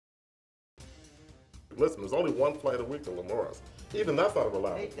Listen, there's only one flight a week to Lamore's. Even that's not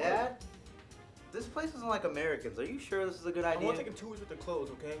reliable. Hey, Dad. This place isn't like Americans. Are you sure this is a good idea? I'm not taking tours with the clothes,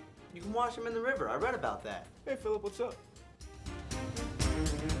 okay? You can wash them in the river. I read about that. Hey, Philip, what's up?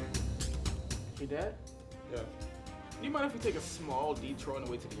 Hey, Dad? Yeah. Do you mind if we take a small detour on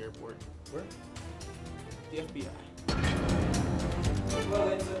the way to the airport? Where? The FBI. Well,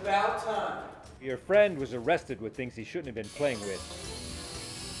 it's about time. Your friend was arrested with things he shouldn't have been playing with.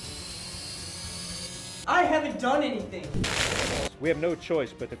 I haven't done anything. We have no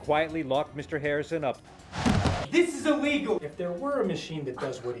choice but to quietly lock Mr. Harrison up. This is illegal. If there were a machine that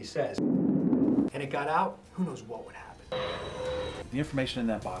does what he says, and it got out, who knows what would happen. The information in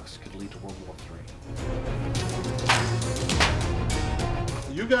that box could lead to World War III.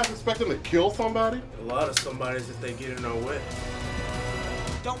 You guys expect him to kill somebody? A lot of somebodies if they get in our way.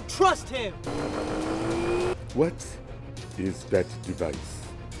 Don't trust him. What is that device?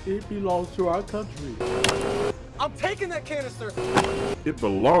 It belongs to our country. I'm taking that canister. It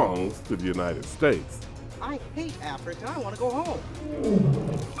belongs to the United States. I hate Africa. I want to go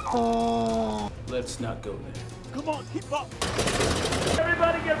home. Let's not go there. Come on, keep up.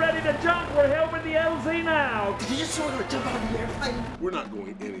 Everybody get ready to jump. We're helping the LZ now. Did you just sort of jump out of the airplane? We're not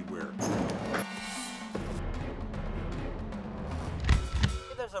going anywhere.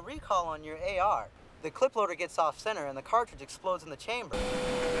 There's a recall on your AR. The clip loader gets off center and the cartridge explodes in the chamber.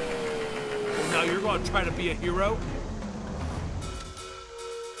 Now you're going to try to be a hero?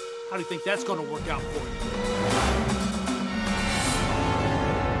 How do you think that's going to work out for you?